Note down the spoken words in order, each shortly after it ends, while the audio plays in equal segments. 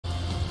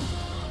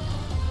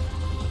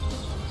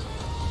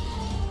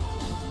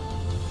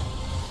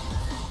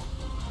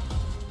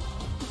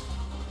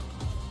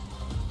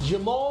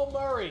Jamal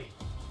Murray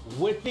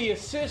with the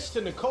assist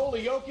to Nikola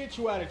Jokic,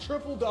 who had a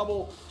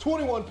triple-double,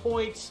 21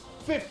 points,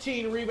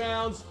 15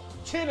 rebounds,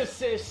 10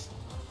 assists,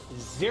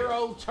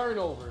 0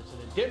 turnovers.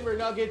 And the Denver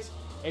Nuggets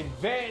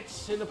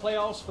advance in the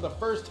playoffs for the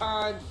first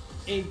time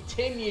in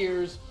 10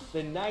 years.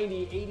 The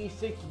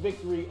 90-86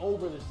 victory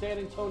over the San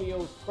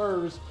Antonio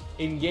Spurs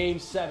in Game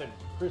 7.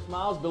 Chris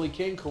Miles, Billy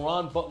King,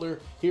 Caron,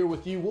 Butler here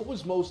with you. What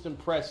was most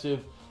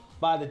impressive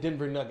by the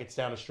Denver Nuggets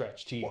down the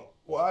stretch to you?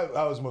 Well,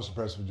 I was most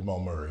impressed with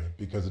Jamal Murray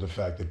because of the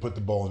fact they put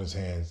the ball in his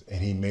hands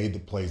and he made the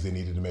plays they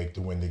needed to make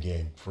to win the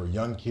game. For a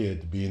young kid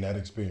to be in that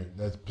experience,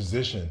 that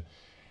position,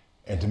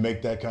 and to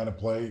make that kind of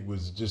play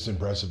was just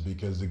impressive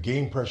because the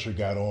game pressure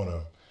got on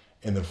him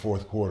in the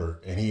fourth quarter,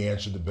 and he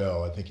answered the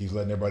bell. I think he's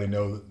letting everybody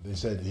know that they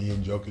said he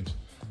and Jokic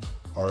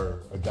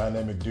are a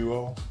dynamic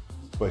duo,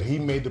 but he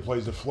made the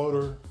plays. The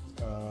floater,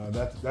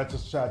 that's a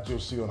shot you'll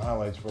see on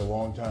highlights for a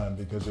long time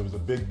because it was a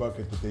big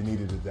bucket that they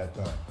needed at that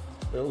time.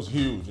 It was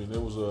huge, and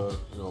it was a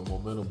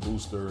momentum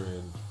booster.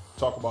 And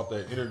talk about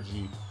that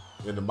energy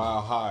in the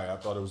Mile High. I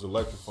thought it was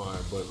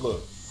electrifying. But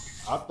look,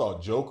 I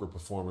thought Joker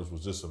performance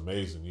was just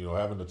amazing.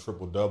 Having a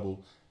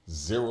triple-double,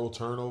 0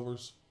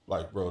 turnovers.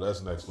 Like, bro,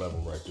 that's next level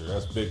right there.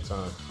 That's big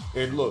time.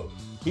 And look,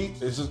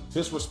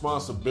 his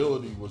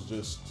responsibility was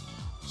just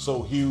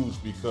so huge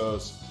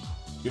because,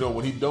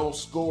 when he don't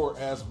score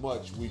as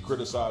much, we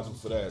criticize him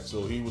for that.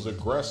 So he was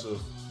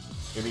aggressive,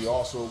 and he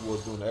also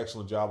was doing an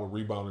excellent job of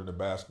rebounding the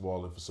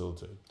basketball and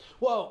facilitating.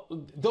 Well,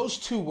 those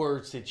two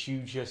words that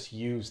you just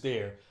used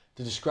there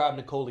to describe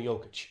Nikola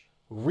Jokic,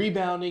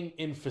 rebounding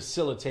and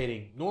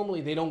facilitating,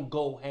 normally they don't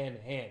go hand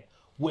in hand.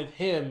 With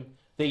him,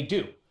 they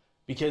do.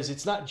 Because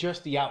it's not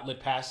just the outlet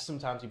passes.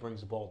 Sometimes he brings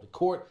the ball to the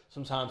court.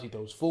 Sometimes he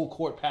throws full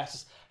court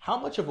passes. How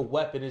much of a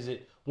weapon is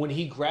it when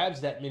he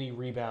grabs that many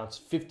rebounds,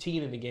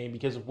 15 in the game,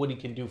 because of what he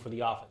can do for the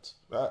offense?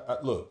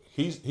 Look,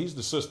 he's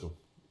the system.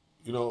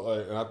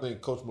 And I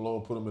think Coach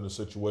Malone put him in a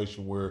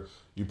situation where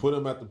you put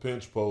him at the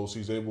pinch post,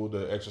 he's able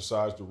to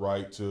exercise the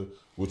right to,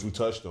 which we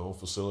touched on,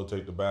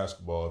 facilitate the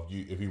basketball.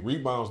 If he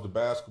rebounds the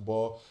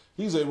basketball,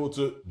 he's able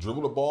to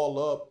dribble the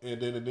ball up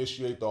and then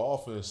initiate the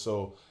offense.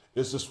 So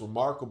it's just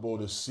remarkable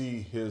to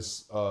see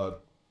his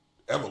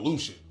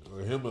evolution,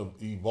 or him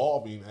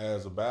evolving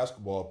as a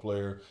basketball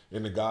player,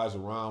 and the guys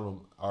around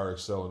him are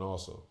excelling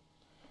also.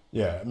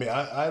 Yeah, I mean,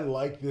 I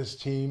like this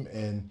team,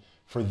 and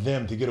for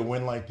them to get a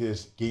win like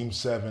this, Game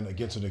 7,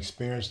 against an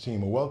experienced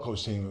team, a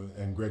well-coached team,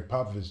 and Greg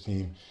Popovich's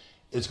team,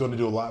 it's going to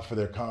do a lot for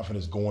their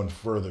confidence going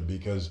further,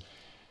 because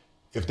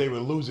if they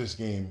would lose this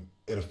game,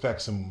 it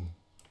affects them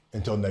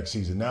until next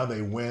season. Now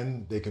they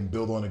win, they can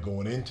build on it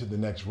going into the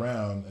next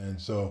round,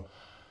 and so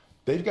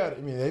they've got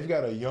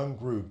a young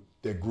group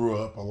that grew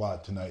up a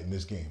lot tonight in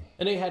this game.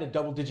 And they had a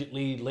double-digit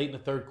lead late in the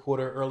third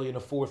quarter, early in the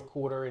fourth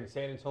quarter, and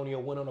San Antonio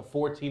went on a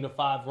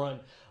 14-5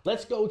 run.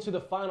 Let's go to the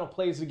final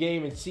plays of the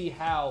game and see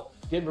how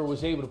Denver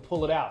was able to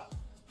pull it out.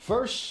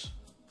 First,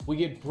 we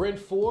get Brent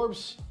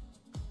Forbes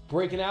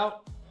breaking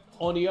out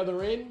on the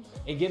other end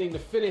and getting the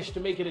finish to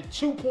make it a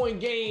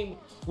 2-point game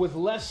with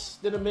less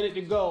than a minute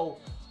to go.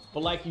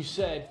 But like you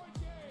said,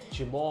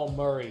 Jamal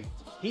Murray,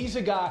 he's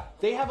a guy,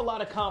 they have a lot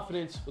of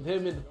confidence with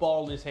him and the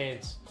ball in his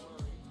hands.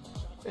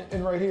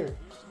 And right here,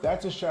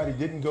 that's a shot he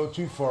didn't go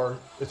too far.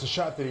 It's a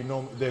shot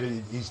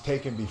that he's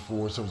taken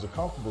before, so it was a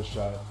comfortable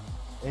shot.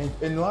 And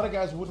a lot of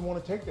guys wouldn't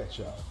want to take that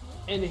shot.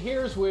 And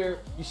here's where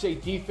you say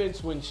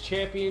defense wins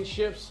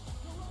championships.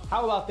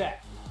 How about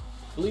that?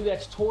 I believe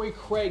that's Torrey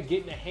Craig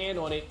getting a hand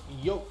on it,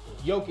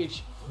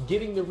 Jokic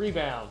getting the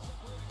rebound.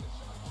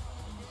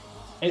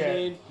 And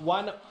then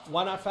why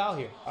not foul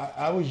here?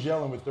 I was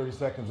yelling with 30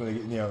 seconds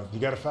when you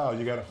got to foul,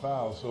 you got to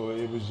foul. So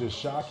it was just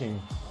shocking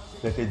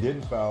that they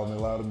didn't foul and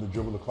allowed him to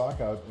dribble the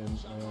clock out and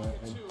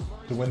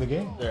to win the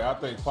game. Yeah, I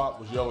think Pop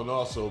was yelling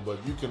also, but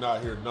you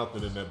cannot hear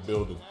nothing in that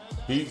building.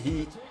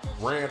 He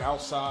ran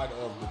outside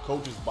of the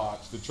coach's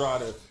box to try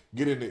to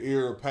get in the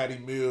ear of Patty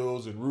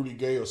Mills and Rudy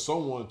Gay or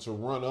someone to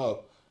run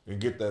up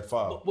and get that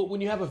foul. But when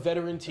you have a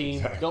veteran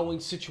team, going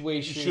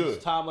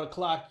situations, time on the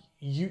clock,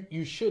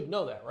 you should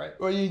know that, right?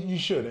 Well, you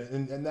should,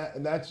 and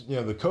that's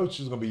the coach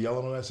is going to be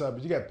yelling on that side,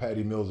 but you got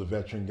Patty Mills, a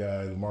veteran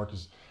guy,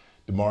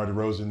 DeMar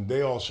DeRozan.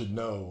 They all should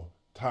know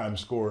time,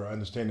 score,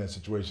 understand that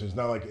situation. It's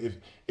not like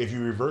if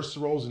you reverse the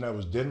roles and that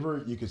was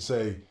Denver, you could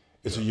say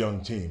it's a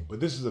young team, but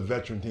this is a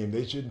veteran team.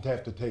 They shouldn't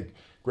have to take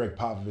Greg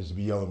Popovich to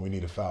be yelling, "We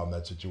need a foul" in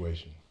that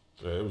situation.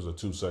 Yeah, it was a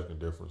 2-second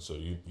difference, so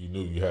you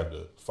knew you had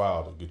to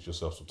foul to get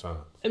yourself some time.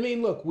 I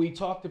mean, look, we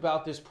talked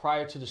about this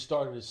prior to the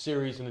start of the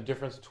series and the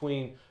difference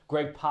between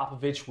Greg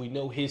Popovich. We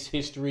know his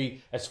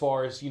history as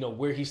far as,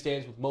 where he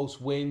stands with most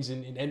wins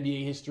in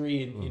NBA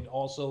history and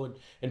also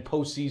in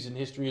postseason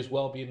history as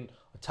well, being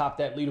atop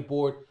that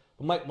leaderboard.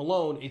 But Mike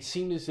Malone, it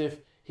seemed as if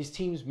his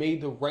players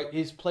made the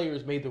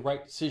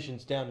right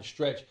decisions down the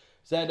stretch.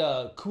 Is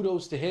that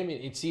kudos to him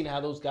in seeing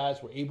how those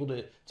guys were able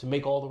to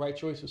make all the right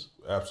choices?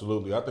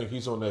 Absolutely. I think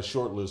he's on that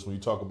short list when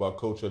you talk about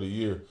Coach of the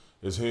Year.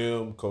 It's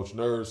him, Coach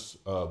Nurse,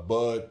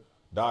 Bud,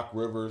 Doc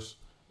Rivers,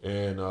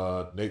 and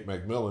Nate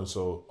McMillan.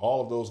 So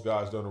all of those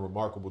guys done a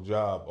remarkable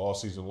job all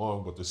season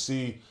long. But to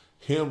see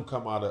him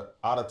come out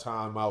of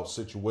timeout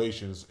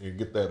situations and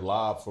get that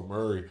lob for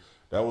Murray,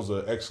 that was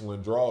an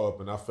excellent draw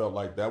up, and I felt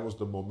like that was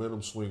the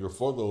momentum swinger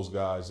for those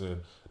guys,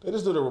 and they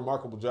just did a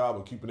remarkable job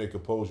of keeping their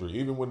composure.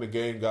 Even when the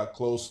game got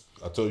close,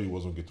 I told you it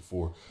wasn't going to get the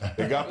 4.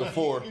 It got the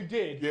 4. You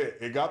did.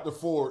 Yeah, it got the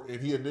 4, and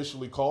he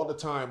initially called the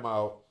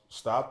timeout,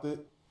 stopped it,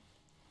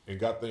 and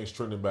got things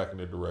trending back in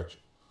their direction.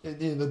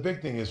 And the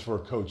big thing is for a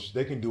coach,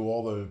 they can do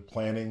all the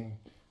planning,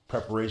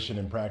 preparation,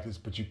 and practice,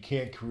 but you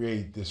can't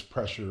create this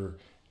pressure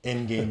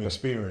in-game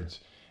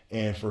experience.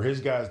 And for his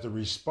guys to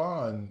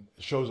respond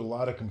shows a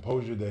lot of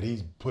composure that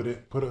he's put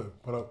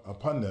up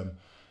upon them,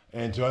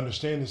 and to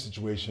understand the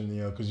situation,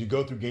 because you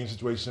go through game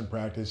situations in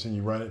practice and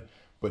you run it,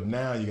 but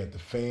now you got the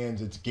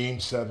fans. It's Game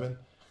 7,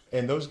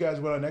 and those guys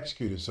went out and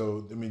executed.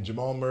 So I mean,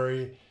 Jamal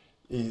Murray,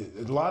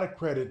 a lot of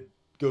credit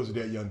goes to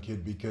that young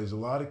kid, because a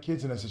lot of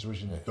kids in that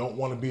situation don't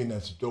want to be in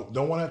that, don't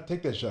want to have to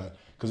take that shot,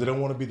 because they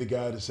don't want to be the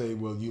guy to say,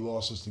 well, you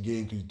lost us the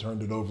game because you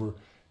turned it over,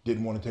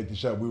 didn't want to take the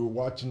shot. We were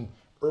watching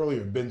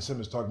earlier, Ben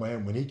Simmons talked about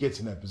him. When he gets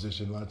in that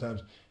position, a lot of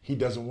times he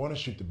doesn't want to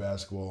shoot the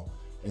basketball.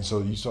 And so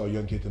you saw a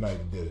young kid tonight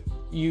that did it.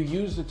 You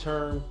used the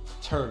term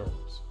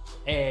turnovers.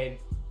 And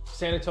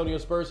San Antonio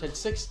Spurs had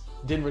 6.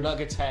 Denver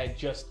Nuggets had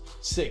just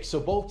 6. So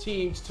both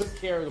teams took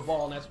care of the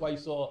ball, and that's why you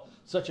saw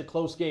such a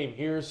close game.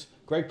 Here's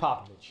Greg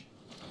Popovich.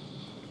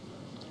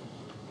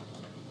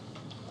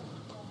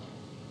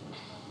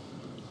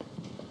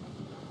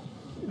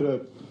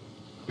 It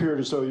appeared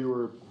as though you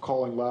were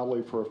calling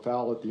loudly for a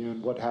foul at the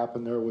end. What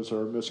happened there? Was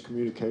there a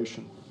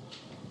miscommunication?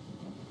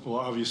 Well,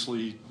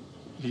 obviously,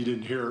 he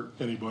didn't hear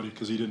anybody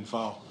because he didn't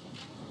foul.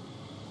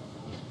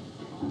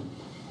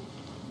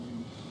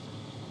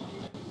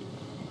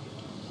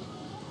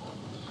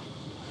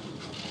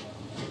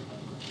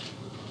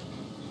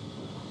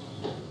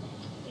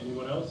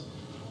 Anyone else?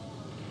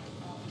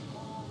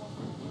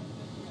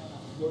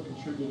 What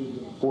contributed to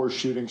the poor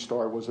shooting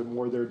start? Was it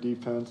more their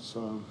defense?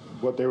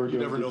 What they were You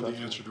doing? never know the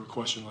answer to a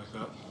question like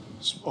that.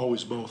 It's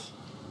always both.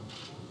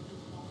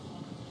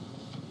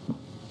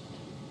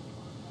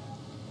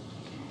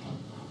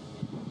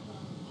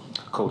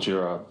 Coach,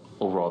 your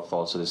overall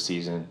thoughts of the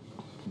season?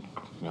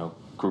 You know,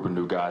 group of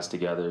new guys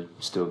together,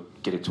 still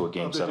get it to a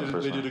Game 7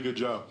 first They round. did a good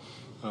job.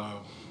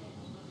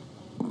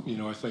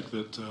 I think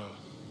that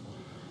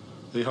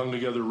they hung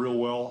together real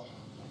well,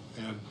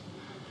 and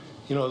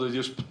they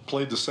just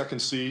played the second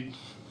seed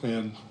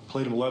and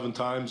played them 11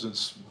 times.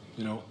 It's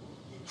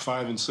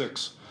 5 and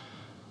 6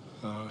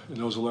 in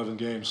those 11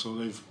 games. So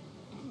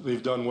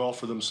they've done well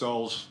for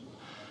themselves,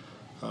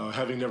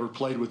 having never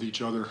played with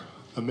each other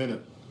a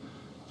minute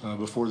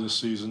before this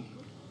season.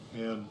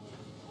 And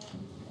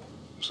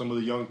some of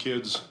the young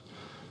kids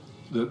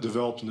that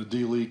developed in the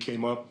D-League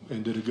came up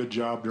and did a good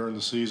job during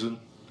the season.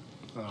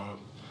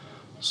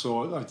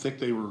 So I think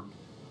they were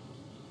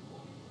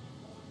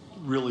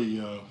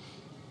really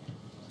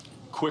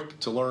quick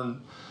to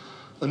learn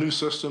a new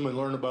system and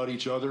learn about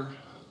each other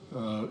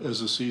as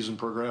the season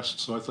progressed.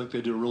 So I think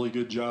they did a really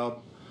good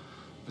job.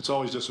 It's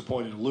always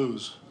disappointing to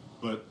lose,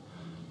 but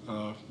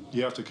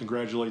you have to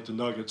congratulate the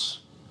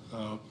Nuggets.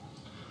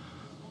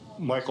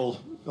 Michael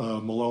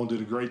Malone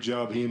did a great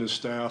job, he and his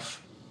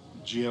staff.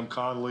 GM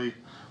Conley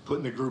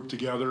putting the group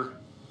together.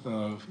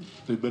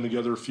 They've been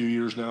together a few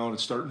years now, and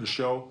it's starting to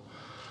show.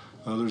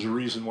 There's a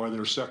reason why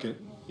they're second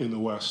in the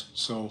West.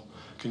 So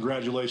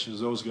congratulations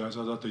to those guys.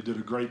 I thought they did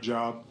a great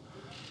job.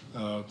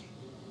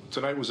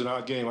 Tonight was an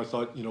odd game. I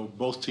thought,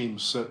 both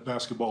teams set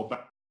basketball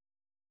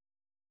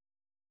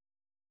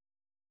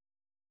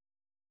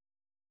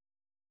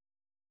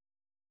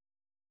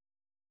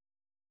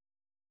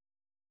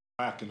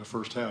back in the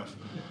first half.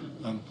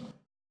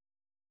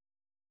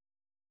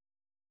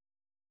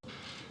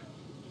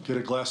 Get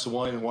a glass of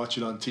wine and watch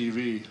it on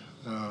TV,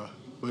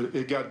 but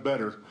it got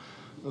better.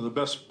 The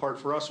best part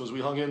for us was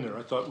we hung in there.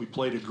 I thought we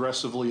played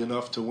aggressively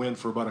enough to win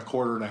for about a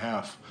quarter and a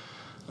half.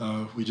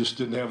 We just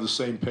didn't have the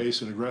same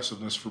pace and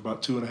aggressiveness for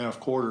about 2.5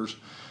 quarters,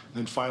 and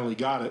then finally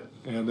got it,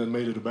 and then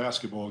made it a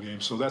basketball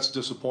game. So that's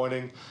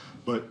disappointing,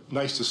 but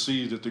nice to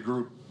see that the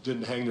group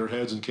didn't hang their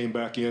heads and came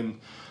back in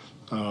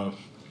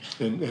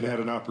and had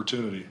an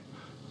opportunity.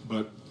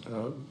 But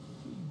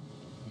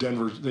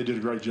Denver, they did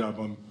a great job.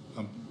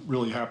 I'm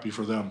really happy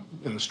for them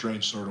in a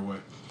strange sort of way.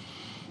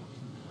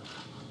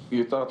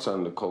 Your thoughts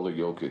on Nikola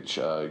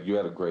Jokic? You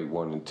had a great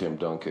one in Tim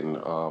Duncan.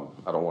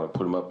 I don't want to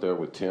put him up there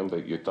with Tim,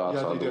 but your thoughts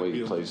on the way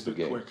he plays the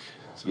game?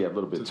 Yeah, a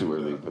little bit too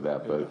early for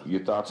that, but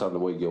your thoughts on the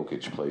way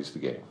Jokic plays the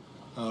game?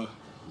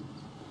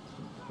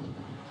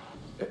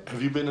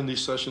 Have you been in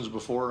these sessions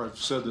before? I've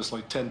said this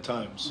like 10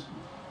 times,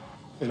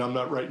 and I'm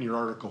not writing your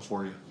article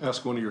for you.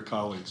 Ask one of your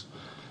colleagues.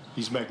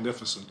 He's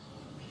magnificent.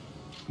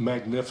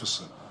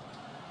 Magnificent.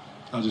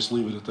 I'll just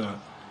leave it at that.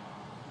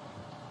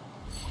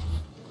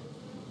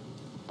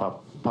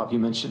 Pop, you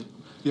mentioned.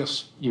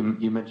 Yes. You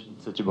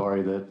mentioned to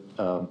Jabari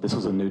that this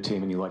was a new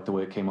team and you liked the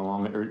way it came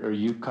along. Are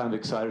you kind of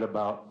excited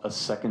about a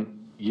second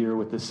year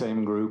with the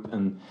same group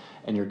and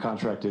your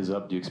contract is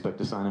up? Do you expect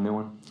to sign a new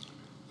one?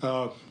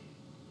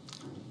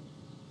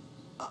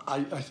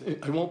 I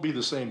won't be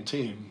the same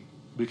team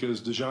because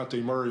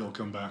DeJounte Murray will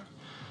come back.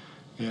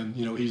 And,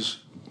 you know, he's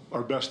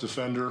our best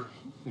defender.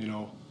 You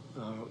know,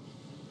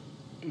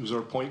 he was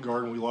our point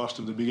guard when we lost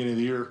him at the beginning of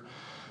the year.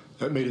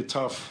 That made it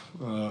tough.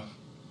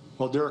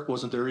 Well, Derek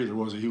wasn't there either,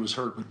 was he? He was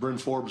hurt, but Bryn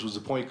Forbes was the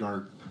point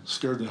guard.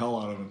 Scared the hell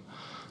out of him.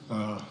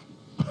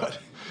 But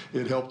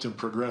it helped him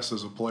progress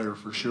as a player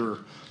for sure.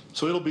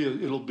 So it'll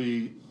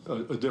be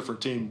a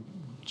different team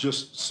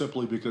just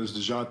simply because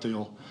DeJounte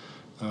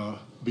will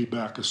be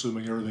back,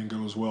 assuming everything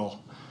goes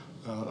well.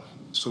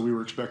 So we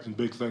were expecting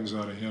big things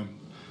out of him.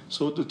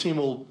 So the team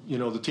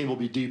will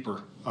be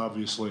deeper,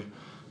 obviously,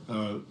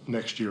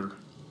 next year.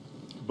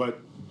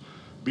 But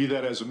be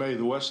that as it may,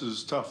 the West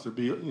is tough.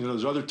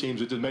 There's other teams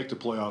that didn't make the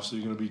playoffs, so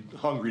you're going to be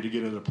hungry to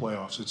get into the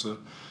playoffs.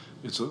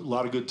 It's a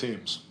lot of good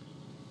teams.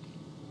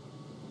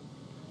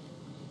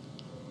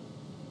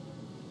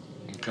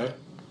 Okay.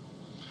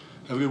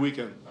 Have a good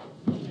weekend.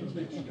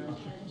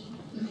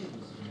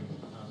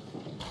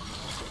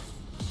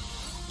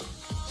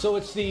 So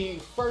it's the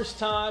first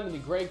time in the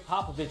Greg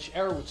Popovich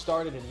era, which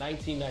started in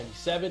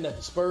 1997, that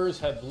the Spurs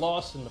have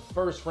lost in the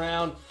first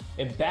round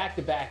in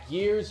back-to-back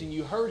years. And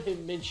you heard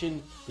him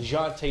mention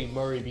DeJounte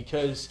Murray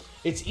because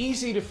it's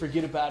easy to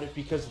forget about it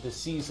because of the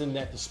season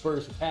that the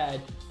Spurs have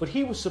had. But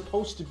he was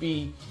supposed to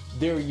be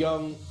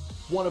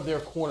one of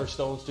their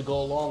cornerstones to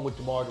go along with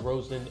DeMar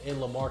DeRozan and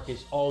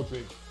LaMarcus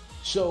Aldridge.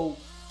 So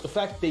the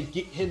fact that they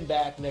get him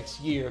back next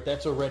year,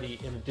 that's already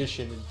an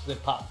addition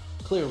that Pop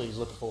clearly is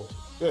looking forward to.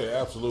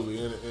 Yeah,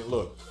 absolutely. And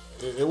look,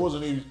 it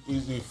wasn't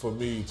easy for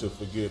me to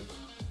forget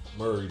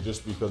Murray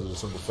just because of the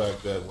simple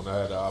fact that when I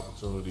had the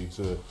opportunity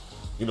to,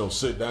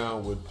 sit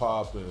down with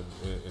Pop and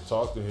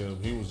talk to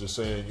him, he was just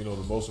saying, the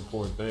most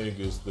important thing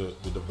is the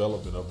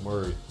development of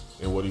Murray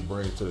and what he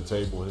brings to the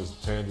table and his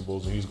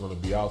tangibles, and he's going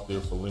to be out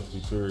there for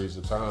lengthy periods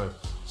of time.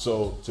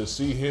 So to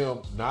see him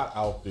not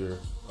out there,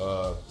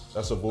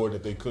 that's a void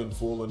that they couldn't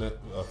fill in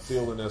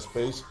that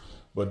space.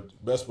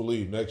 But best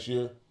believe next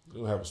year,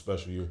 they'll have a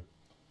special year.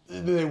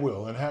 They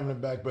will, and having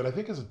him back. But I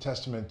think it's a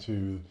testament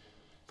to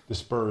the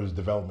Spurs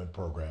development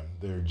program,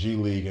 their G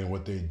League and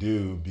what they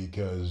do,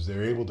 because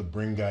they're able to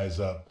bring guys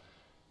up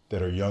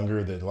that are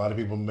younger, that a lot of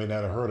people may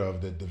not have heard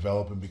of, that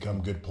develop and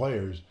become good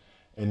players.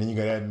 And then you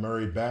got to add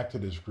Murray back to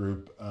this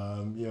group.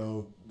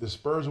 The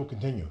Spurs will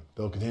continue.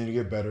 They'll continue to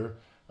get better.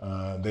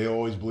 They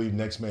always believe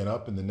next man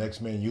up, and the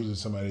next man usually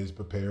somebody that's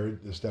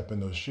prepared to step in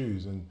those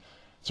shoes. And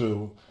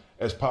so,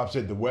 as Pop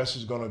said, the West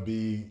is going to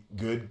be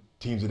good.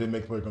 Teams that didn't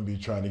make the play are going to be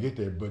trying to get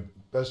there, but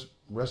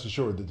rest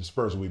assured that the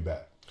Spurs will be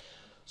back.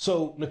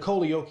 So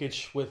Nikola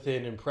Jokic with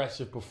an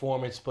impressive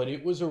performance, but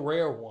it was a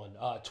rare one.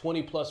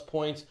 20-plus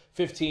points,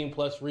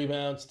 15-plus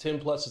rebounds,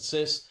 10-plus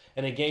assists,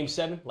 and in Game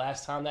 7,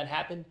 last time that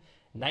happened,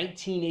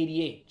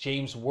 1988,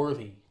 James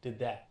Worthy did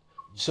that.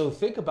 So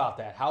think about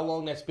that, how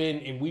long that's been,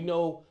 and we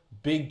know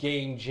big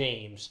game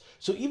James.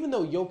 So even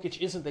though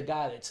Jokic isn't the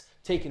guy that's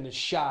taking the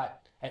shot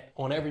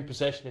on every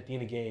possession at the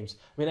end of games,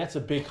 I mean, that's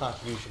a big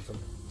contribution from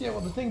him. Yeah,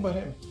 well, the thing about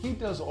him, he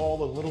does all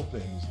the little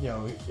things.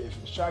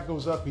 If a shot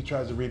goes up, he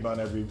tries to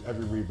rebound every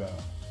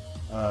rebound.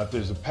 If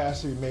there's a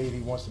pass to be made, he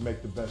wants to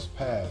make the best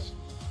pass,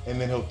 and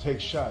then he'll take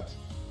shots.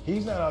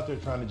 He's not out there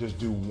trying to just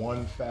do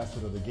one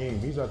facet of the game.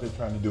 He's out there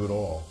trying to do it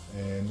all,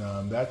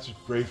 and that's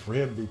great for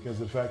him because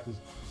the fact is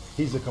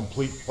he's a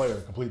complete player,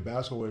 a complete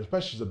basketball player,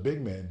 especially as a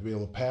big man, to be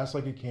able to pass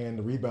like he can,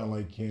 to rebound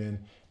like he can,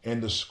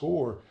 and to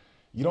score.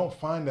 You don't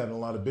find that in a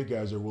lot of big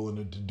guys that are willing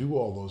to do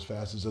all those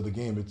facets of the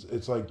game.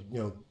 It's like,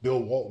 Bill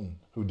Walton,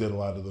 who did a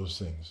lot of those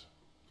things.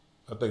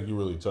 I think you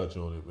really touch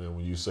on it, man,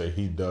 when you say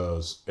he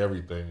does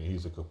everything and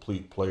he's a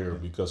complete player,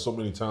 because so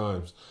many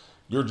times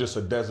you're just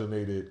a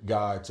designated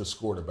guy to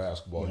score the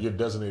basketball. You're a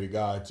designated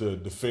guy to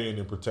defend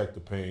and protect the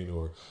paint,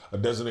 or a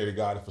designated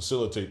guy to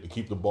facilitate, to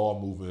keep the ball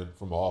moving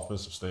from an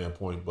offensive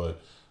standpoint. But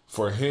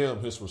for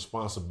him, his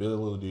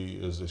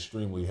responsibility is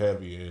extremely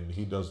heavy, and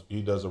he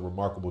does a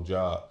remarkable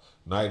job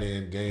night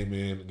in,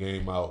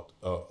 game out,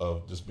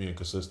 of just being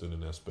consistent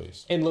in that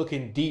space. And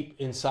looking deep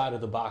inside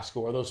of the box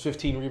score. Those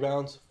 15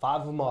 rebounds,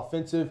 5 of them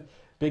offensive.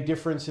 Big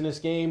difference in this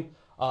game.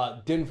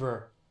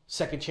 Denver,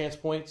 second chance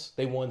points,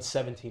 they won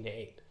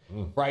 17-8.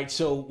 Right?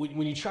 So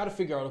when you try to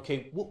figure out,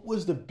 okay, what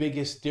was the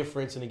biggest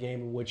difference in a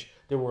game in which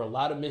there were a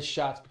lot of missed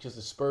shots because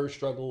the Spurs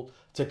struggled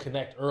to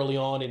connect early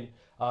on, and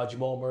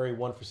Jamal Murray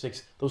 1 for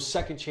 6. Those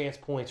second chance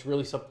points,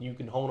 really something you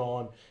can hone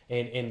on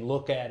and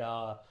look at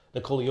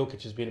Nikola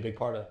Jokic as being a big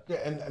part of that.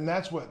 Yeah, and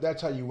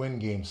that's how you win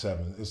Game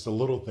 7. It's the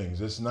little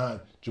things. It's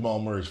not Jamal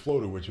Murray's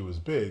floater, which it was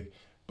big,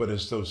 but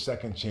it's those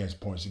second chance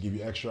points to give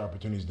you extra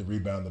opportunities to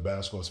rebound the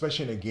basketball,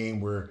 especially in a game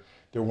where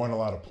there weren't a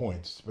lot of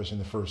points, especially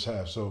in the first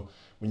half. So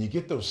when you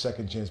get those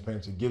second chance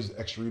points, it gives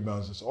extra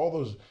rebounds. It's all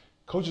those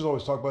coaches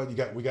always talk about.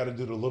 We got to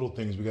do the little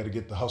things. We got to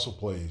get the hustle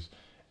plays.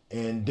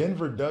 And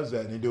Denver does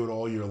that, and they do it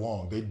all year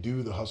long. They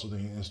do the hustle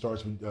thing, and it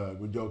starts with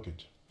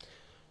Jokic.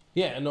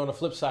 Yeah, and on the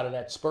flip side of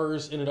that,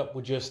 Spurs ended up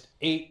with just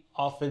 8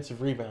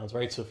 offensive rebounds,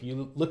 right? So if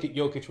you look at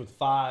Jokic with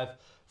 5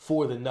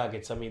 for the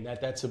Nuggets, I mean,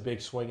 that's a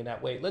big swing in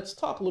that way. Let's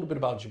talk a little bit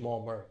about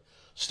Jamal Murray.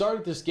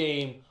 Started this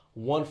game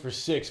 1 for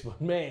 6, but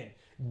man,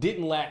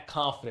 didn't lack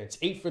confidence.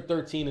 8 for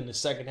 13 in the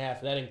second half,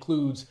 and that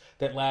includes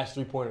that last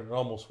three-pointer that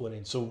almost went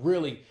in. So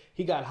really,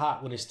 he got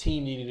hot when his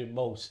team needed it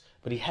most,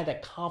 but he had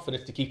that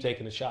confidence to keep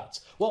taking the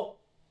shots. Well,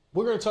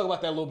 we're going to talk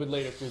about that a little bit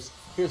later because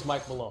here's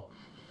Mike Malone.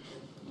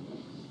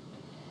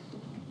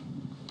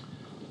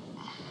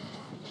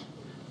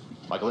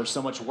 Michael, there's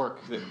so much work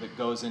that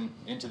goes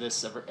into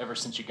this ever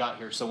since you got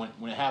here. So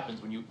when it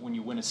happens, when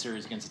you win a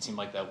series against a team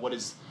like that, what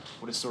is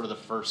sort of the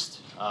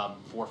first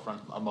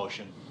forefront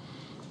emotion?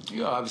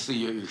 Yeah, obviously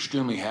you're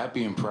extremely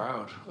happy and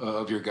proud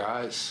of your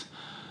guys.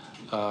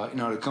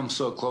 To come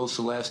so close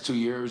the last 2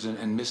 years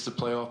and miss the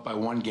playoff by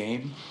one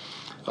game,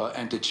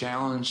 and to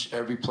challenge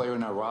every player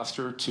in our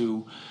roster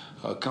to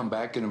come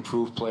back and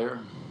improve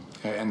player,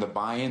 and the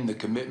buy-in, the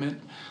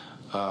commitment,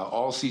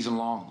 all season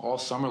long, all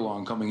summer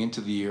long coming into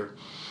the year.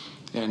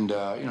 And,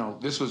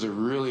 this was a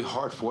really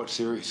hard-fought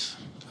series.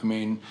 I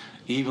mean,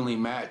 evenly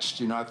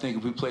matched. I think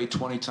if we played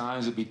 20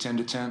 times, it'd be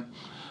 10-10.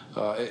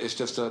 It's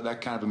just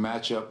that kind of a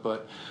matchup.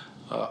 But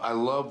I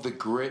love the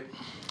grit,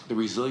 the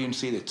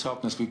resiliency, the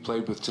toughness we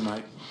played with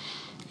tonight.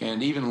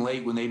 And even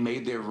late when they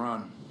made their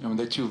run,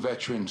 they're two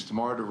veterans,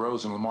 DeMar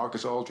DeRozan and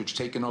LaMarcus Aldridge,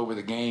 taking over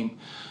the game.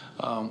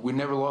 We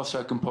never lost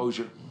our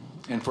composure.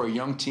 And for a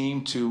young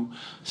team to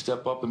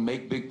step up and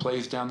make big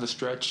plays down the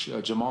stretch,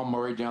 Jamal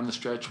Murray down the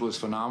stretch was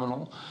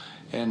phenomenal.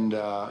 And,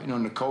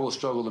 Nikola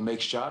struggled to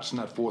make shots in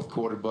that fourth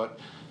quarter, but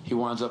he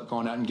winds up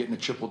going out and getting a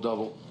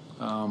triple-double.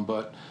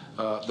 But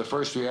the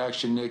first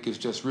reaction, Nick, is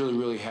just really,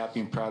 really happy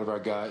and proud of our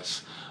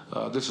guys.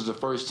 This is the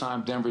first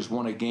time Denver's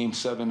won a Game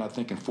 7, I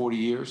think, in 40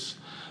 years.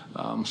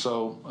 It's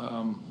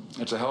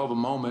a hell of a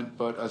moment,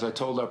 but as I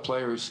told our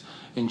players,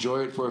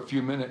 enjoy it for a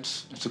few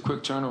minutes. It's a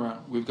quick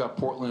turnaround. We've got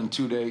Portland in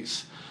 2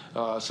 days,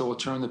 so we'll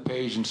turn the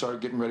page and start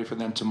getting ready for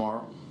them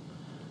tomorrow.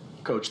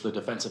 Coach, the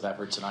defensive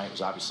effort tonight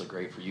was obviously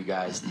great for you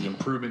guys. The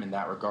improvement in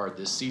that regard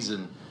this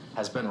season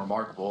has been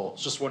remarkable. I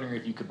was just wondering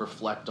if you could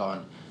reflect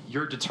on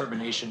your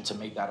determination to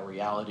make that a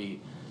reality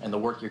and the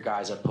work your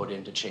guys have put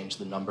in to change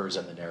the numbers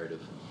and the narrative.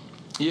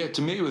 Yeah,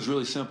 to me it was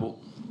really simple.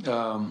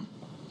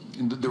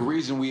 The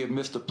reason we have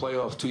missed the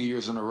playoffs 2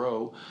 years in a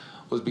row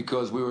was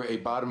because we were a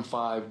bottom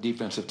 5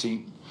 defensive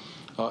team.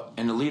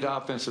 An elite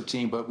offensive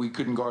team, but we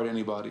couldn't guard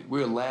anybody.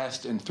 We were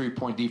last in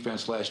three-point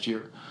defense last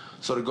year.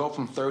 So to go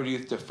from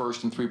 30th to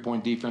first in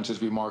three-point defense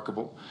is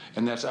remarkable.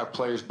 And that's our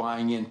players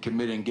buying in,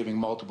 committing, giving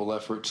multiple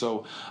efforts.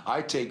 So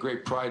I take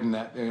great pride in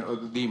that,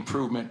 the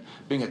improvement,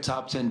 being a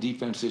top 10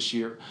 defense this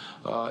year.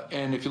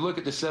 And if you look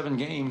at the 7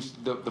 games,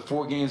 the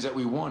 4 games that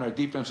we won, our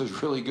defense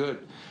was really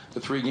good. The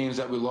 3 games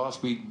that we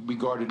lost, we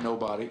guarded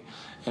nobody.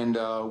 And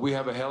we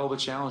have a hell of a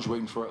challenge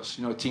waiting for us.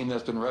 A team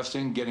that's been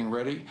resting, getting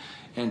ready.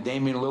 And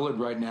Damian Lillard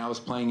right now is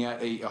playing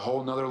at a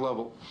whole nother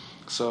level.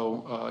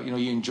 So,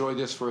 you enjoy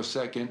this for a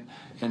second,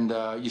 and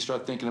you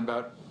start thinking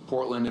about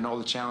Portland and all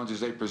the challenges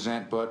they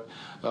present. But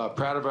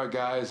proud of our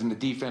guys, and the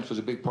defense was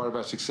a big part of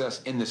our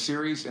success in the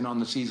series and on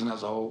the season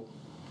as a whole.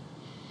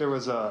 There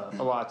was a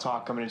lot of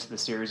talk coming into the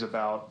series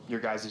about your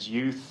guys'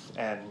 youth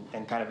and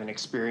kind of an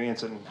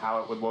experience and how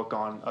it would look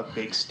on a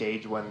big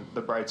stage when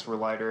the brights were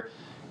lighter.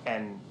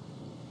 And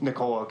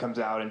Nikola comes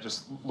out and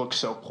just looks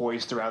so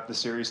poised throughout the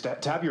series. To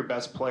have your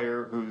best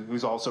player,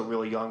 who's also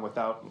really young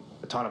without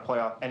a ton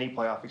of any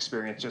playoff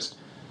experience, just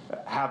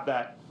have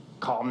that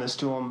calmness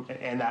to him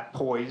and that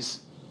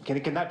poise,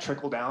 can that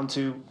trickle down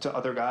to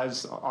other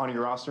guys on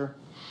your roster?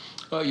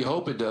 You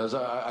hope it does.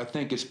 I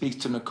think it speaks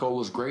to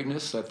Nikola's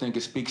greatness. I think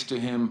it speaks to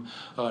him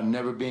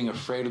never being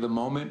afraid of the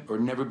moment or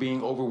never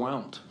being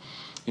overwhelmed.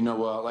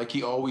 Like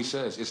he always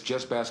says, it's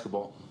just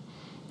basketball.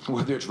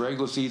 Whether it's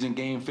regular season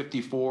game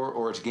 54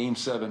 or it's game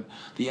 7,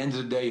 the end of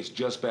the day, it's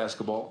just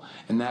basketball.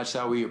 And that's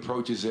how he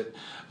approaches it.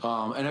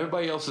 And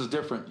everybody else is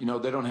different.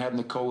 They don't have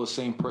Nikola's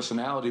same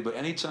personality, but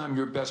anytime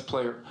your best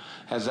player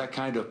has that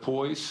kind of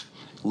poise,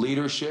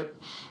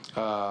 leadership,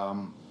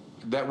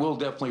 that will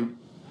definitely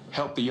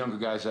help the younger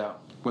guys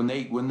out. When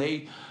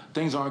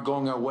things aren't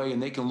going our way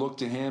and they can look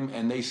to him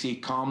and they see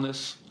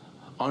calmness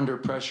under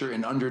pressure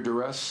and under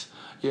duress,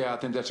 yeah, I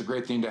think that's a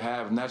great thing to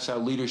have, and that's how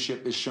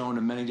leadership is shown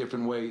in many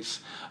different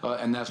ways,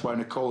 and that's why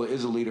Nikola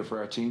is a leader for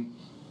our team.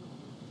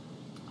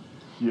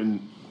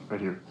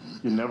 Right here.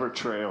 You never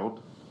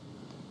trailed,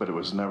 but it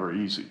was never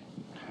easy.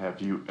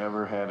 Have you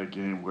ever had a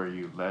game where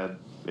you led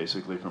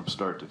basically from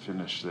start to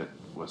finish that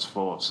was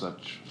full of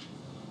such,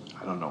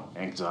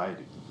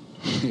 anxiety?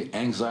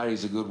 Anxiety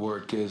is a good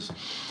word, Kiz.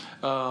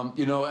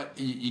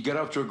 You get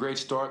off to a great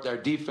start. Our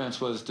defense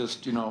was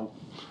just,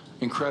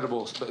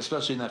 incredible,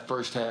 especially in that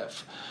first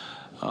half.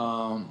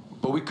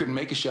 But we couldn't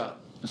make a shot.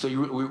 So we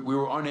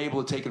were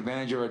unable to take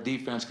advantage of our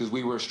defense because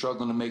we were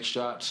struggling to make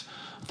shots.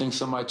 I think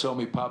somebody told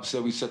me, Pop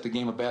said we set the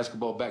game of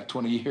basketball back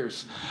 20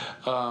 years.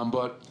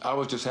 But I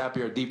was just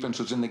happy our defense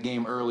was in the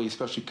game early,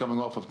 especially coming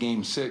off of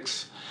Game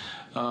 6.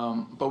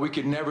 but we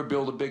could never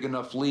build a big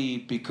enough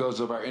lead because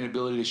of our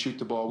inability to shoot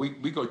the ball. We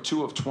go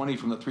 2 of 20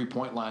 from the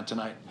three-point line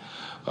tonight,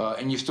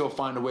 and you still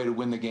find a way to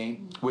win the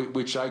game,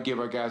 which I give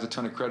our guys a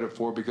ton of credit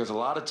for, because a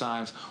lot of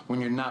times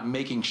when you're not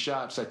making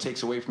shots, that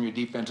takes away from your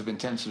defensive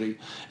intensity.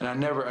 And I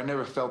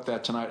never felt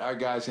that tonight. Our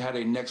guys had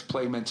a next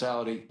play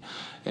mentality,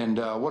 and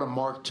what a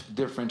marked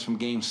difference from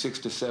game 6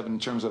 to 7 in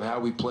terms of how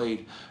we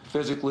played,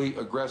 physically,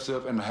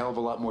 aggressive, and a hell of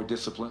a lot more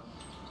discipline.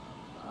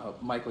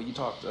 Michael, you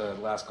talked the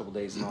last couple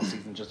days and all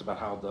season just about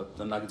how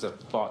the Nuggets have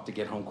fought to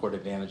get home court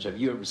advantage. Have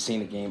you ever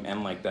seen a game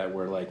end like that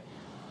where, like,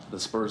 the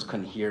Spurs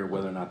couldn't hear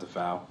whether or not to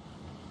foul?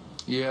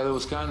 Yeah, there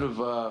was kind of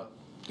a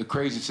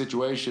crazy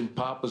situation.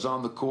 Pop was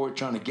on the court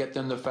trying to get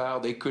them to foul.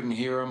 They couldn't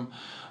hear him.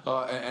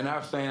 And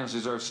our fans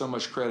deserve so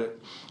much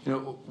credit. You know,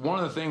 one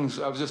of the things,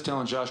 I was just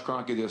telling Josh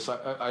Kroenke this,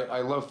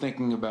 I love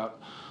thinking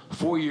about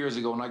 4 years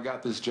ago when I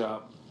got this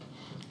job,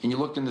 and you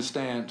looked in the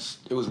stands,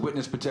 it was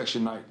witness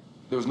protection night.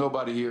 There was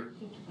nobody here.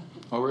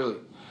 Oh, really?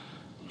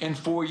 In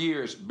 4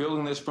 years,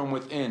 building this from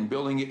within,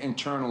 building it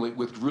internally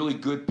with really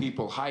good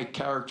people, high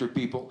character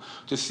people,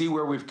 to see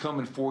where we've come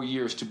in 4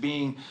 years, to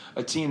being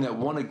a team that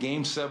won a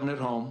Game 7 at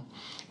home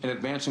and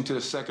advancing to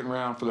the second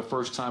round for the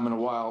first time in a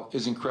while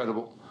is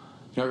incredible.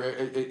 You know,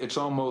 it's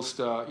almost,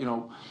 you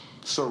know,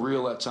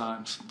 surreal at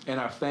times. And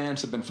our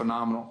fans have been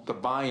phenomenal. The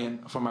buy-in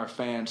from our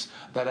fans,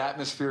 that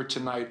atmosphere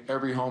tonight,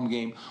 every home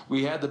game.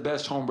 We had the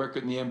best home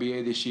record in the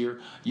NBA this year.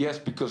 Yes,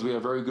 because we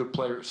have very good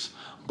players.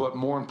 But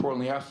more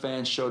importantly, our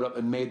fans showed up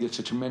and made this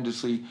a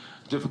tremendously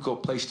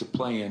difficult place to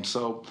play in.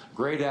 So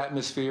great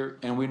atmosphere,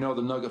 and we know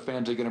the Nugget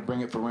fans are going to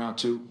bring it for round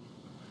 2.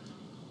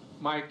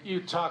 Mike,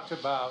 you talked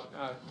about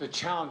the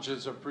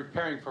challenges of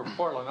preparing for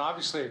Portland.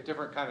 Obviously a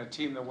different kind of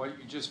team than what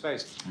you just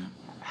faced.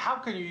 How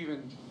can you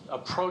even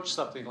approach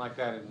something like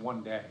that in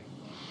one day?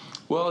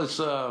 Well, it's,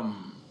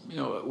 you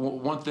know,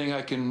 one thing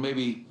I can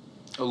maybe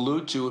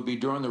allude to would be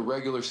during the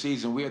regular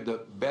season, we had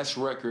the best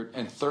record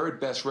and third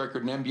best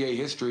record in NBA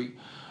history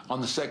on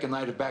the second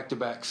night of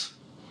back-to-backs.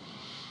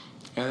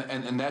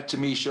 And that to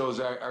me shows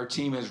our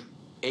team is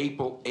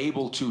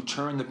able to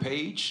turn the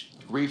page,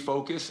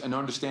 refocus, and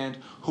understand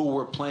who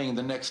we're playing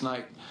the next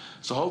night.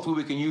 So hopefully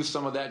we can use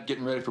some of that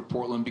getting ready for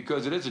Portland,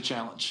 because it is a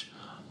challenge.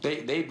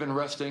 They've been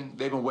resting.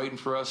 They've been waiting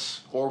for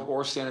us,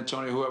 or San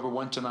Antonio, whoever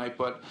won tonight.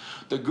 But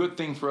the good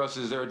thing for us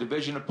is they're a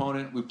division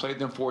opponent. We played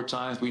them 4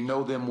 times. We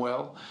know them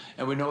well,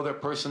 and we know their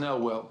personnel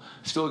well.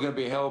 Still going to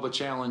be a hell of a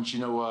challenge, you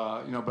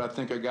know. But I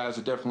think our guys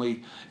are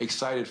definitely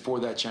excited for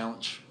that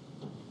challenge.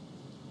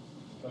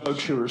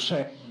 Coach, you were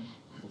saying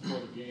before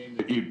the game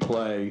that you'd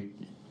play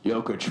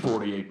Jokic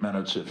 48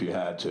 minutes if you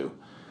had to.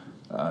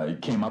 He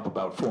came up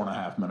about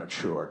 4.5 minutes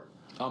short.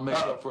 I'll make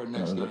it up for it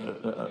next game.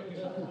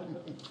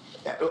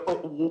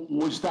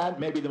 Was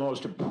that maybe the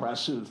most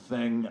impressive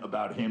thing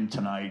about him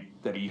tonight,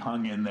 that he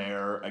hung in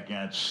there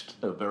against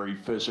a very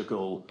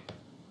physical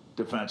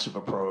defensive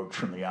approach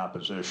from the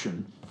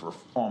opposition for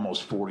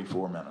almost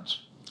 44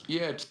 minutes?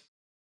 Yeah,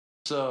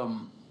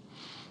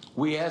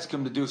 we ask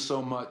him to do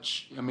so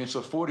much. I mean,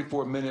 so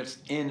 44 minutes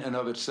in and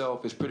of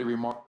itself is pretty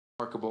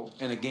remarkable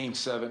in a Game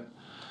 7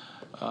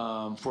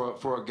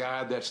 for a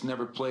guy that's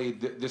never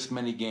played this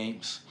many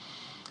games.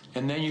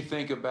 And then you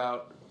think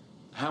about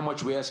how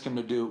much we ask him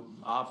to do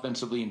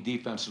offensively and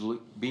defensively,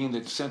 being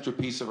the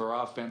centerpiece of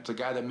our offense, a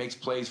guy that makes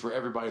plays for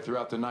everybody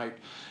throughout the night.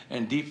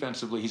 And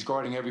defensively, he's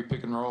guarding every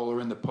pick and roll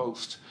or in the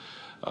post.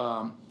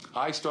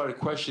 I started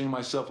questioning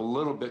myself a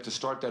little bit to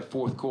start that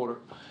fourth quarter.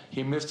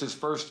 He missed his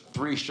first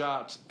 3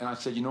 shots, and I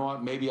said, you know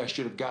what, maybe I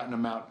should have gotten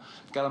him out.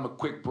 Got him a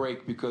quick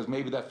break, because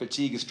maybe that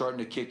fatigue is starting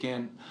to kick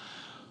in.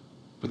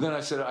 But then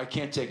I said, I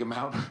can't take him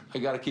out. I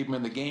got to keep him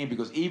in the game,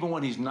 because even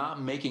when he's not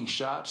making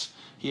shots,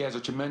 he has a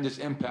tremendous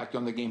impact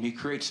on the game. He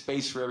creates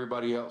space for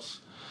everybody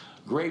else.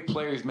 Great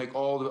players make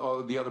all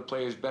the other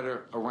players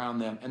better around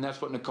them, and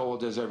that's what Nikola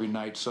does every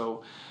night.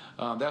 So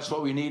that's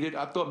what we needed.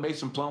 I thought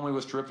Mason Plumlee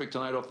was terrific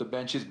tonight off the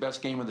bench, his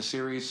best game of the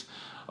series.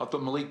 I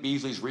thought Malik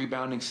Beasley's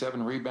rebounding,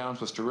 7 rebounds,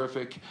 was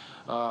terrific.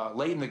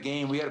 Late in the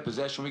game, we had a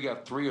possession. We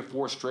got 3 or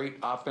 4 straight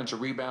offensive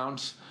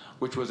rebounds,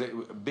 which was a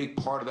big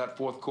part of that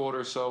fourth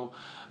quarter. So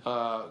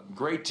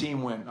great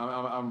team win.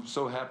 I'm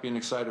so happy and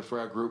excited for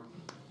our group.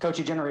 Coach,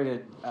 you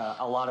generated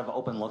a lot of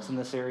open looks in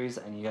this series,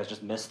 and you guys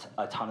just missed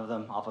a ton of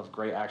them off of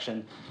great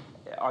action.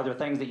 Are there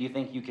things that you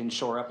think you can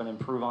shore up and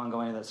improve on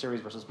going into that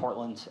series versus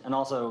Portland? And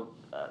also,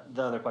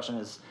 the other question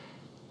is,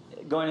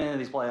 going into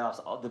these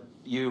playoffs,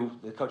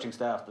 the coaching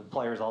staff, the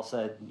players all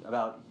said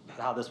about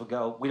how this would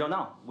go. We don't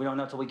know. We don't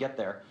know until we get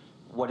there.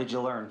 What did you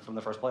learn from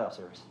the first playoff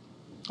series?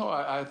 Oh,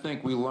 I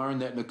think we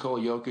learned that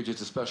Nikola Jokic is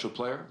a special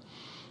player.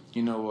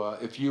 You know,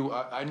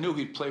 I knew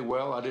he'd play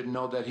well. I didn't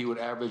know that he would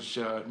average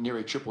near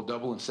a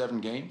triple-double in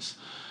 7 games.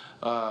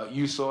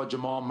 You saw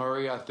Jamal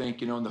Murray, I think,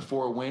 you know, in the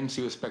 4 wins,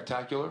 he was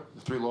spectacular.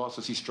 The 3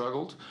 losses, he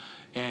struggled.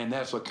 And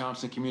that's a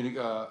constant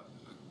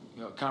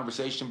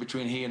conversation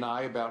between he and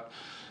I about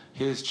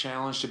his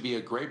challenge to be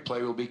a great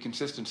player will be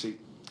consistency.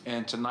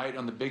 And tonight,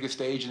 on the biggest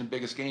stage in the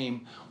biggest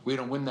game, we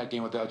don't win that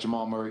game without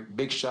Jamal Murray.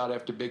 Big shot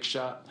after big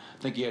shot.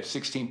 I think he had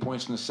 16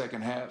 points in the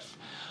second half.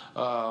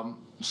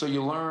 So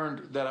you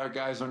learned that our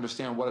guys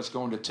understand what it's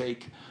going to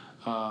take.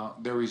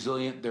 They're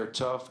resilient, they're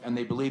tough, and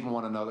they believe in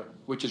one another,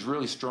 which is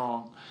really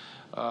strong.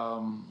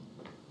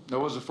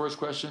 What was the first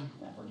question?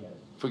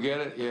 Forget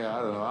it? Yeah,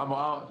 I don't know. I'm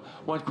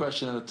one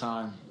question at a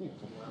time.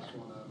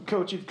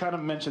 Coach, you've kind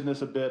of mentioned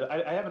this a bit.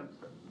 I haven't.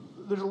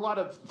 There's a lot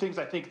of things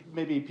I think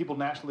maybe people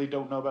nationally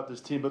don't know about this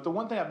team, but the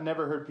one thing I've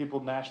never heard people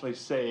nationally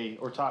say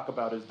or talk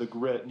about is the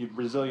grit and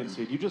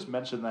resiliency. You just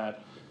mentioned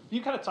that.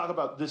 You kind of talk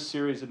about this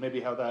series and maybe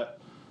how that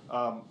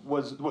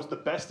was the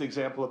best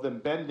example of them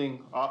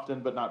bending often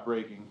but not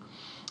breaking.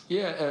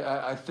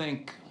 Yeah, I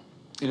think,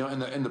 you know,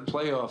 in the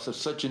playoffs, it's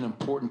such an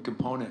important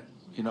component.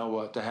 You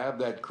know, to have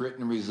that grit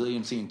and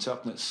resiliency and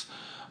toughness.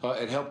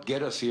 It helped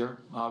get us here,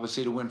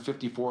 obviously, to win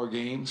 54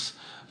 games,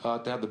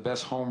 to have the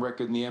best home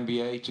record in the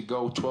NBA, to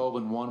go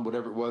 12-1,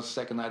 whatever it was,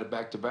 second night of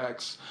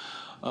back-to-backs.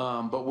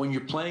 But when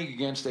you're playing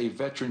against a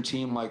veteran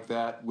team like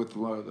that, with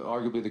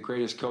arguably the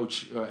greatest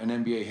coach in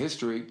NBA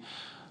history,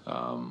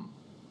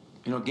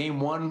 you know, game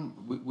one,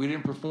 we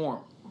didn't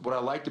perform. What I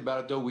liked about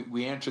it, though,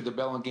 we answered the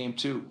bell in game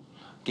two.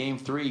 Game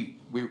three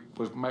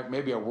was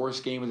maybe our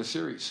worst game of the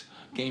series.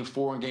 Game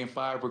 4 and Game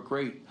 5 were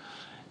great.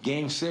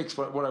 Game 6,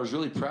 what I was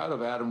really proud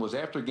of, Adam, was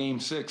after Game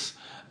 6,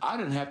 I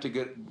didn't have to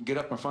get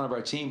up in front of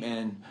our team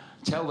and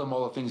tell them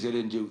all the things they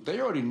didn't do.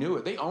 They already knew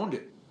it. They owned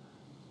it.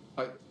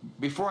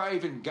 Before I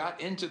even got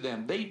into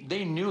them,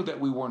 they knew that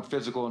we weren't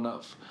physical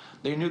enough.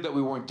 They knew that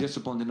we weren't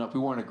disciplined enough.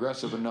 We weren't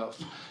aggressive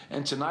enough.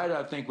 And tonight,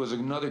 I think, was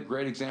another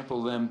great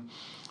example of them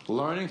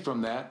learning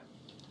from that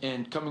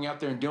and coming out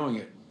there and doing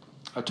it.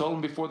 I told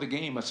them before the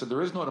game, I said,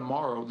 there is no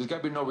tomorrow. There's got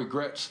to be no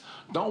regrets.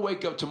 Don't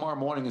wake up tomorrow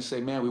morning and say,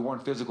 man, we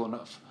weren't physical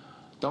enough.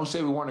 Don't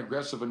say we weren't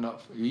aggressive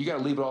enough. You got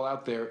to leave it all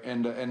out there.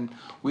 And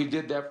we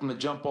did that from the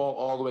jump ball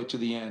all the way to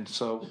the end.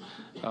 So,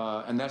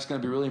 and that's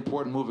going to be really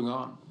important moving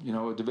on. You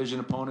know, a division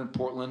opponent,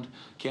 Portland,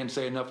 can't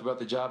say enough about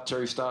the job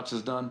Terry Stotts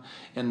has done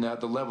and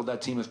the level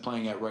that team is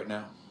playing at right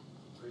now.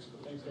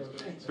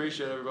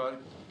 Appreciate it, everybody.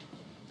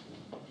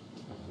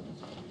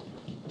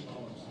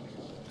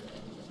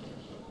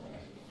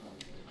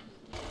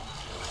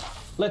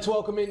 Let's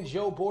welcome in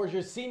Joe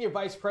Borgia, Senior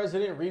Vice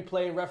President,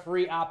 Replay and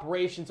Referee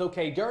Operations.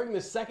 Okay, during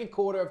the second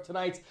quarter of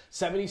tonight's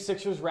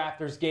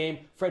 76ers-Raptors game,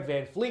 Fred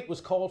VanVleet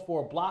was called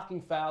for a blocking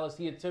foul as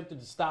he attempted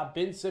to stop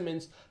Ben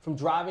Simmons from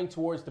driving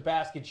towards the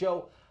basket.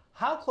 Joe,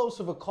 how close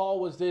of a call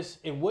was this,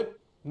 and what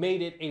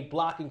made it a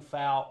blocking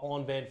foul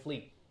on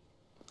VanVleet?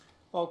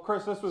 Well,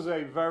 Chris, this was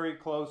a very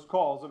close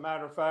call. As a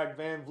matter of fact,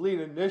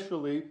 VanVleet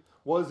initially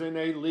was in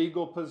a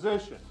legal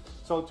position.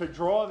 So to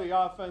draw the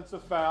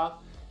offensive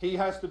foul, he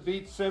has to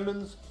beat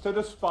Simmons to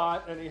the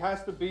spot, and he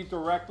has to be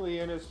directly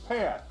in his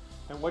path.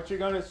 And what you're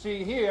going to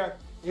see here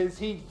is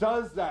he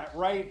does that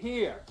right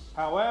here.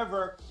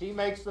 However, he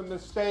makes the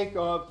mistake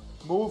of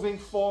moving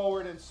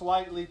forward and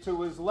slightly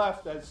to his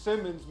left as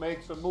Simmons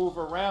makes a move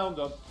around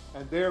him,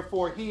 and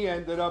therefore he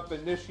ended up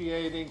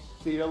initiating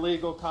the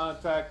illegal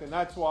contact, and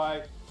that's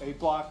why a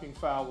blocking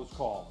foul was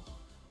called.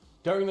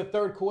 During the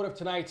third quarter of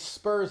tonight's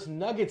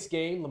Spurs-Nuggets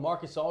game,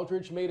 LaMarcus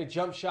Aldridge made a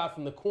jump shot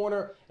from the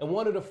corner and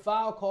wanted a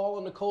foul call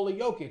on Nikola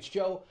Jokic.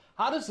 Joe,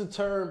 how does the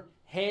term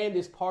hand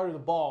is part of the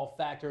ball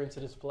factor into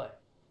this play?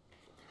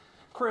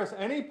 Chris,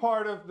 any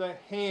part of the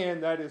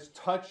hand that is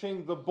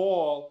touching the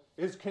ball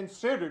is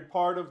considered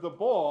part of the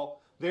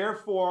ball.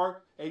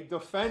 Therefore, a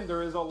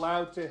defender is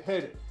allowed to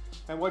hit it.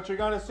 And what you're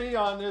going to see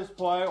on this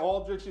play,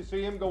 Aldridge, you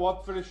see him go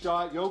up for the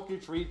shot.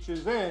 Jokic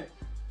reaches in.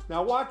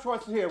 Now watch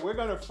what's here. We're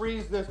going to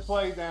freeze this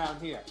play down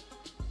here.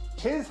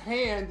 His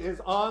hand is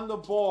on the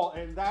ball,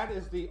 and that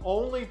is the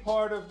only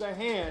part of the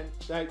hand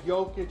that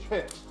Jokic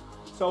hits.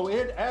 So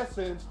in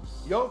essence,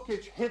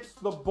 Jokic hits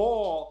the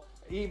ball,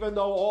 even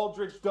though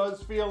Aldridge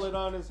does feel it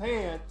on his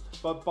hand.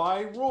 But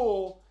by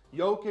rule,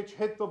 Jokic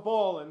hit the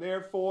ball, and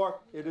therefore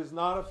it is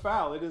not a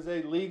foul. It is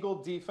a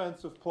legal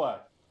defensive play.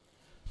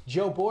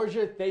 Joe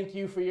Borgia, thank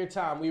you for your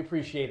time. We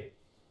appreciate it.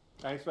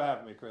 Thanks for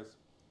having me, Chris.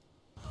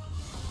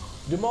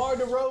 DeMar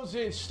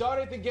DeRozan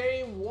started the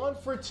game 1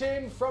 for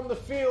 10 from the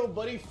field,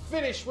 but he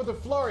finished with a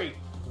flurry.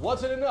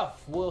 Wasn't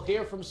enough. We'll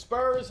hear from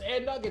Spurs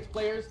and Nuggets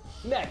players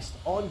next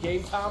on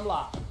Game Time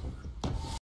Live.